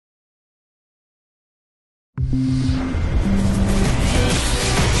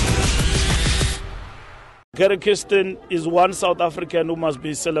Gary Kirsten is one South African who must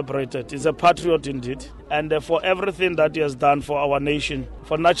be celebrated. He's a patriot indeed. And for everything that he has done for our nation,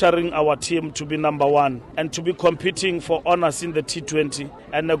 for nurturing our team to be number one and to be competing for honours in the T20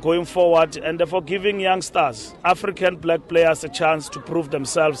 and going forward, and for giving youngsters, African black players, a chance to prove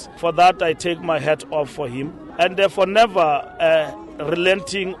themselves. For that, I take my hat off for him. And for never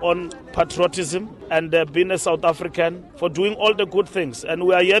relenting on patriotism and being a South African, for doing all the good things. And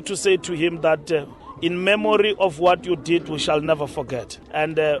we are here to say to him that in memory of what you did, we shall never forget.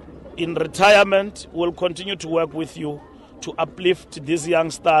 And in retirement, we'll continue to work with you to uplift these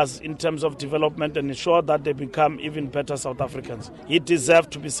young stars in terms of development and ensure that they become even better South Africans. He deserves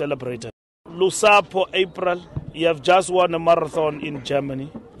to be celebrated. Lusapho April, you have just won a marathon in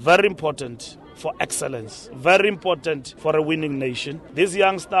Germany. Very important for excellence, very important for a winning nation. These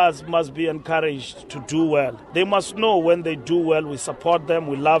young stars must be encouraged to do well. They must know when they do well, we support them,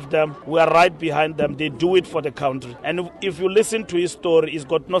 we love them, we are right behind them. They do it for the country. And if you listen to his story, he's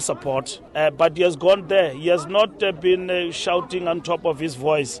got no support, but he has gone there. He has not been shouting on top of his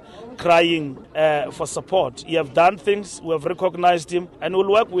voice, crying for support. He have done things, we have recognized him, and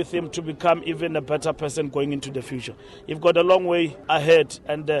we'll work with him to become even a better person going into the future. You've got a long way ahead,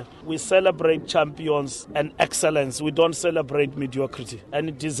 and we celebrate champions and excellence. We don't celebrate mediocrity, and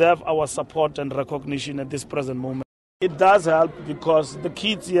it deserves our support and recognition at this present moment. It does help because the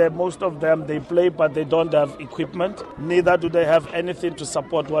kids here, most of them, they play but they don't have equipment. Neither do they have anything to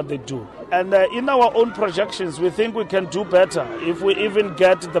support what they do. And in our own projections, we think we can do better if we even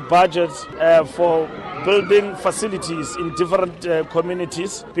get the budget for building facilities in different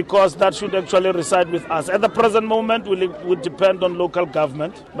communities, because that should actually reside with us. At the present moment, we would depend on local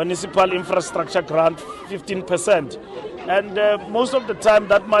government, municipal infrastructure grant, 15%. And most of the time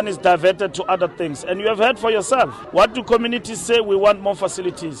that money is diverted to other things. And you have heard for yourself. What do communities say? We want more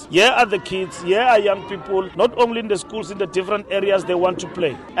facilities. Here are the kids, here are young people, not only in the schools, in the different areas they want to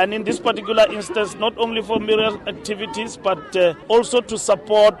play. And in this particular instance, not only for myriad activities, but also to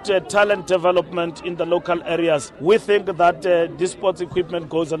support talent development in the local areas. We think that this sports equipment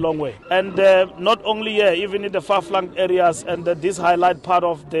goes a long way. And not only here, even in the far-flung areas, and this highlight part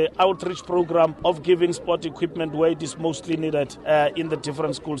of the outreach program of giving sport equipment where it is mostly needed in the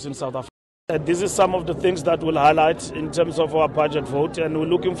different schools in South Africa. This is some of the things that we'll highlight in terms of our budget vote, and we're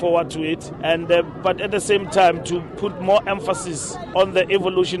looking forward to it. And but at the same time, to put more emphasis on the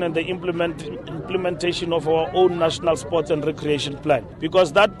evolution and the implementation of our own national sports and recreation plan,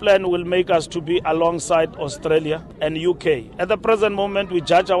 because that plan will make us to be alongside Australia and UK. At the present moment, we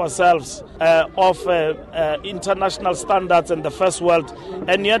judge ourselves of international standards and the first world,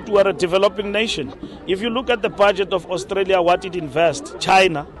 and yet we're a developing nation. If you look at the budget of Australia, what it invests,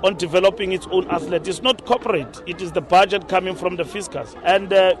 China, on developing its own athletes, it's not corporate, it is the budget coming from the fiscus.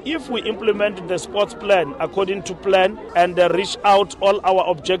 And if we implement the sports plan according to plan and reach out all our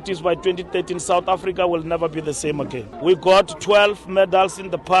objectives by 2013, South Africa will never be the same again. We got 12 medals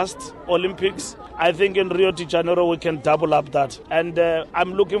in the past Olympics. I think in Rio de Janeiro we can double up that. And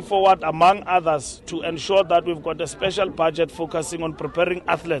I'm looking forward, among others, to ensure that we've got a special budget focusing on preparing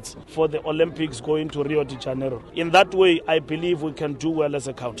athletes for the Olympics going to Rio de Janeiro. In that way, I believe we can do well as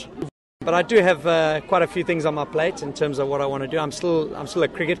a country. But I do have quite a few things on my plate in terms of what I want to do. I'm still a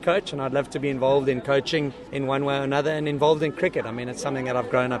cricket coach, and I'd love to be involved in coaching in one way or another, and involved in cricket. I mean, it's something that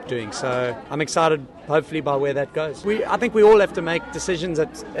I've grown up doing. So I'm excited, hopefully, by where that goes. I think we all have to make decisions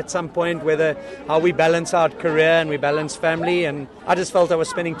at some point, whether how we balance our career and we balance family. And I just felt I was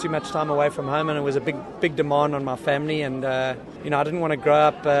spending too much time away from home, and it was a big demand on my family. And I didn't want to grow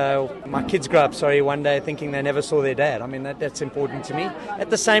up, my kids grow up, one day thinking they never saw their dad. I mean, that's important to me.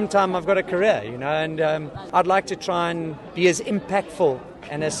 At the same time, I've got a career, and I'd like to try and be as impactful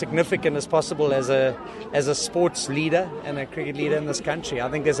and as significant as possible as a sports leader and a cricket leader in this country. I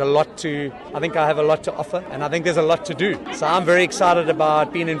think I have a lot to offer, and I think there's a lot to do. So I'm very excited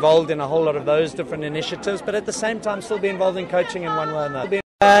about being involved in a whole lot of those different initiatives, but at the same time still be involved in coaching in one way or another.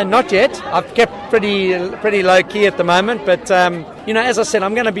 Not yet. I've kept pretty low key at the moment, but as I said,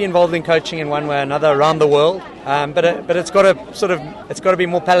 I'm going to be involved in coaching in one way or another around the world. But it's got to be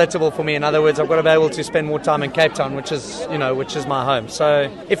more palatable for me. In other words, I've got to be able to spend more time in Cape Town, which is my home.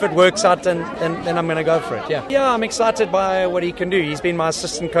 So if it works out, then I'm going to go for it. Yeah, I'm excited by what he can do. He's been my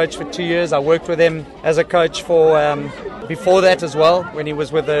assistant coach for 2 years. I worked with him as a coach for before that as well, when he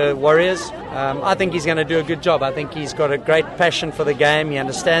was with the Warriors. I think he's going to do a good job. I think he's got a great passion for the game. He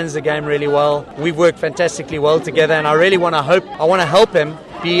understands the game really well. We've worked fantastically well together, and I really want to want to help him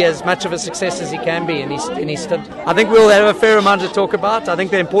be as much of a success as he can be in his stint. I think we'll have a fair amount to talk about. I think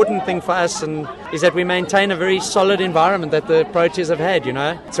the important thing for us is that we maintain a very solid environment that the Proteas have had.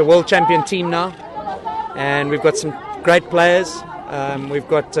 It's a world champion team now, and we've got some great players. We've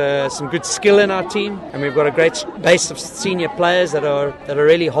got some good skill in our team, and we've got a great base of senior players that are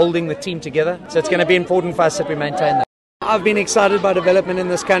really holding the team together. So it's going to be important for us that we maintain that. I've been excited by development in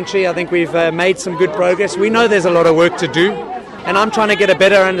this country. I think we've made some good progress. We know there's a lot of work to do, and I'm trying to get a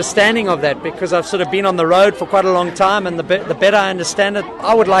better understanding of that because I've sort of been on the road for quite a long time, and the better I understand it,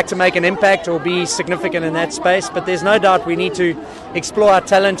 I would like to make an impact or be significant in that space. But there's no doubt we need to explore our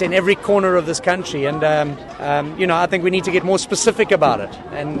talent in every corner of this country, and I think we need to get more specific about it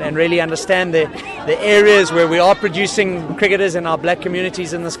and really understand the areas where we are producing cricketers in our black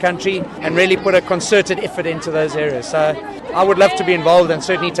communities in this country and really put a concerted effort into those areas. So I would love to be involved and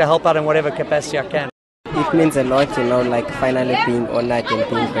certainly to help out in whatever capacity I can. It means a lot, like finally being honored and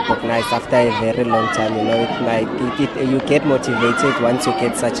being recognized after a very long time. You get motivated once you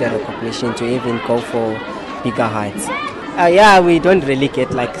get such a recognition to even go for bigger heights. We don't really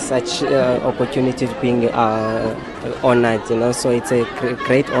get like such opportunities being honored, so it's a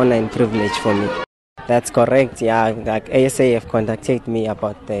great honor and privilege for me. That's correct, yeah. Like ASA have contacted me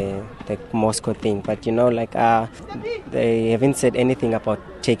about the Moscow thing, but they haven't said anything about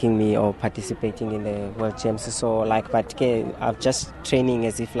taking me or participating in the World Champs. So I'm just training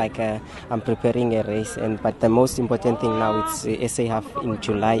as if I'm preparing a race. But the most important thing now is SA half in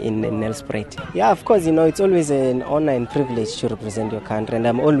July in Nelspruit. Yeah, of course, it's always an honor and privilege to represent your country, and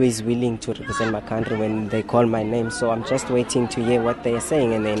I'm always willing to represent my country when they call my name. So I'm just waiting to hear what they are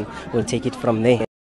saying, and then we'll take it from there.